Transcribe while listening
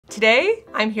Today,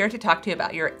 I'm here to talk to you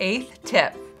about your 8th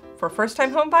tip for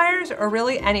first-time home buyers or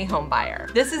really any home buyer.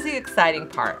 This is the exciting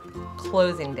part,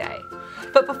 closing day.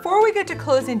 But before we get to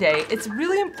closing day, it's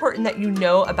really important that you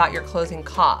know about your closing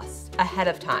costs ahead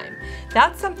of time.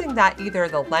 That's something that either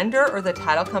the lender or the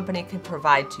title company can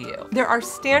provide to you. There are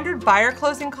standard buyer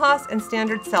closing costs and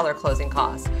standard seller closing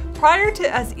costs. Prior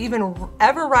to us even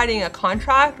ever writing a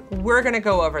contract, we're gonna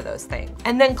go over those things.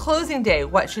 And then closing day,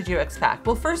 what should you expect?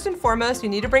 Well, first and foremost, you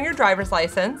need to bring your driver's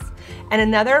license and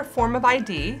another form of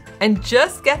ID, and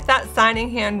just get that signing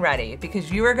hand ready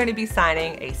because you are gonna be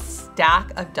signing a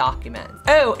stack of documents.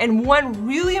 Oh, and one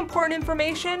really important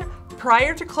information,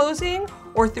 prior to closing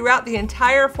or throughout the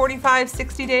entire 45,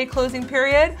 60-day closing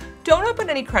period, don't open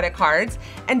any credit cards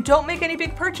and don't make any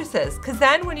big purchases, because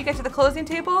then when you get to the closing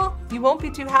table, you won't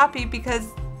be too happy because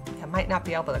you might not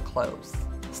be able to close.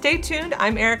 Stay tuned.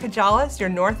 I'm Erica Jolles, your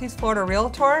Northeast Florida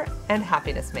Realtor and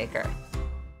Happiness Maker.